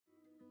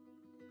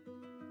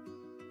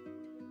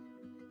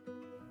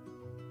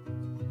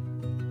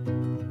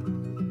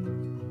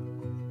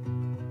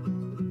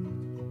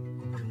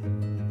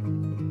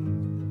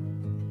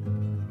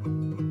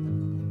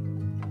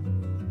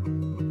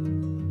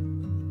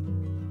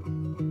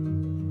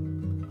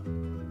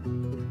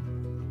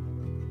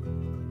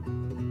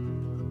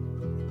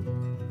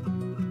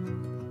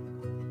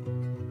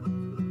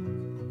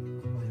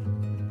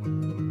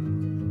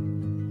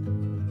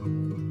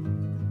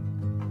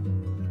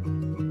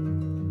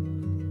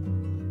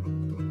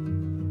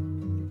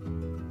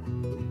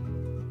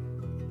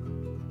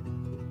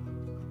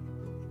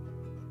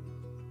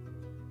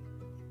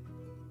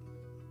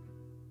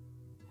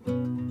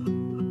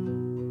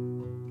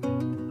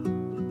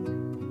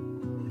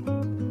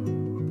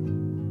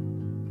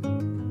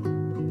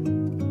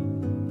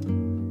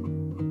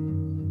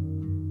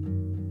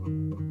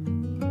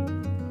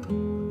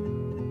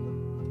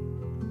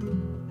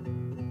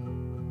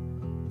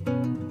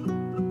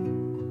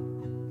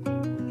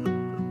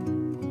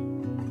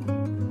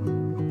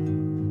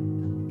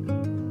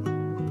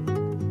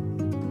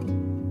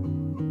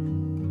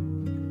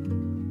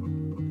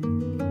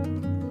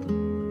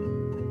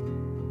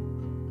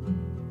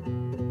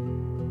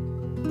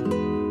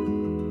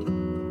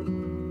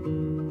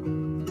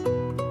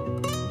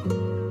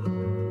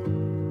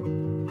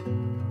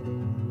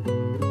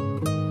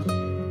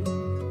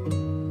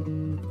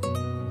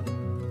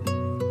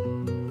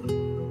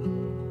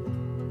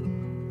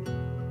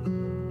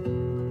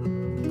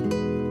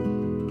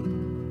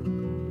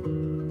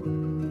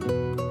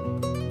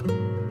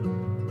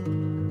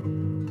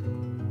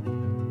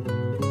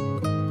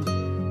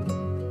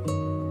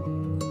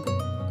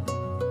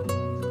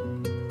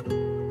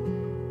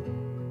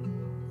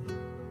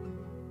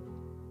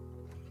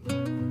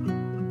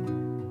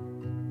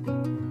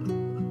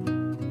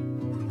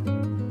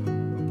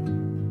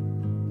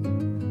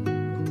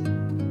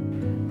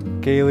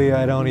Kaylee,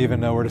 I don't even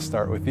know where to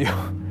start with you.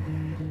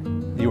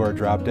 You are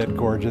drop dead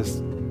gorgeous,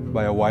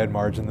 by a wide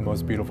margin the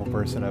most beautiful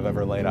person I've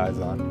ever laid eyes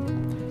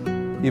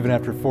on. Even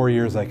after 4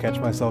 years, I catch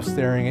myself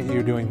staring at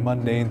you doing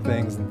mundane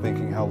things and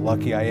thinking how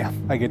lucky I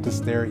am I get to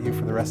stare at you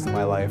for the rest of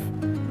my life.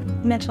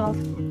 Mitchell,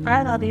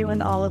 I love you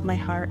with all of my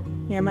heart.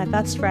 You're my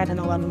best friend and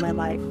the love of my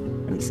life.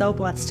 I'm so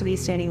blessed to be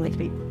standing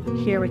with you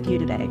here with you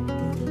today.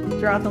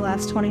 Throughout the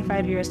last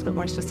 25 years, but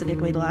more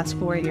specifically the last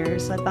 4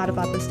 years, I've thought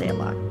about this day a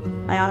lot.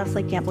 I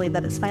honestly can't believe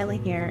that it's finally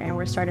here and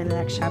we're starting the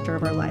next chapter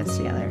of our lives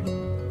together.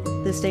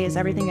 This day is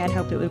everything I'd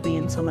hoped it would be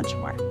and so much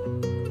more.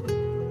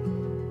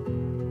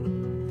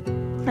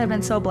 I've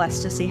been so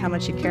blessed to see how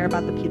much you care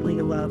about the people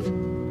you love.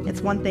 It's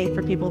one thing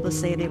for people to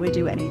say they would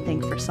do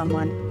anything for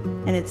someone,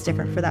 and it's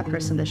different for that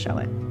person to show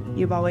it.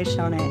 You've always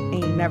shown it,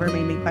 and you never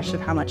made me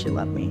question how much you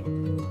love me.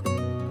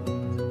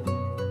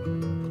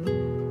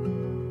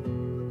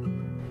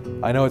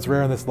 I know it's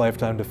rare in this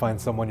lifetime to find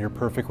someone you're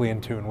perfectly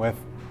in tune with.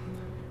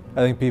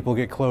 I think people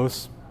get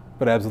close,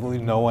 but absolutely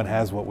no one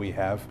has what we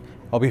have.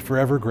 I'll be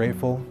forever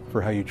grateful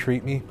for how you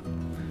treat me,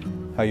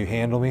 how you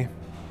handle me,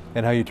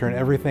 and how you turn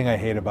everything I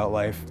hate about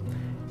life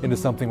into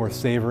something worth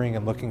savoring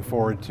and looking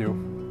forward to,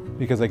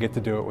 because I get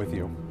to do it with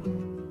you.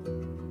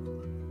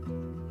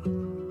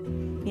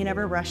 You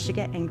never rush to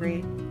get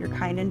angry. You're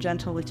kind and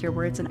gentle with your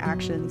words and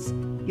actions.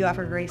 You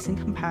offer grace and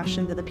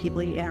compassion to the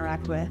people you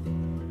interact with,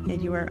 and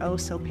you are oh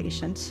so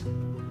patient.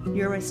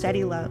 You're my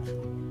steady love.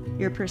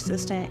 You're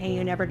persistent, and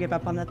you never give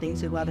up on the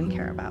things you love and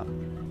care about.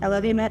 I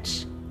love you,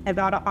 Mitch. I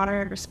vow to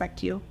honor and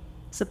respect you,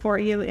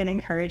 support you, and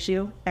encourage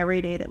you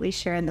every day that we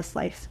share in this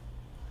life.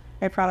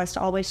 I promise to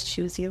always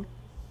choose you.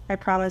 I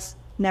promise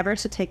never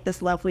to take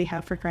this love we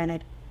have for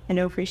granted and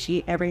to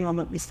appreciate every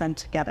moment we spend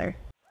together.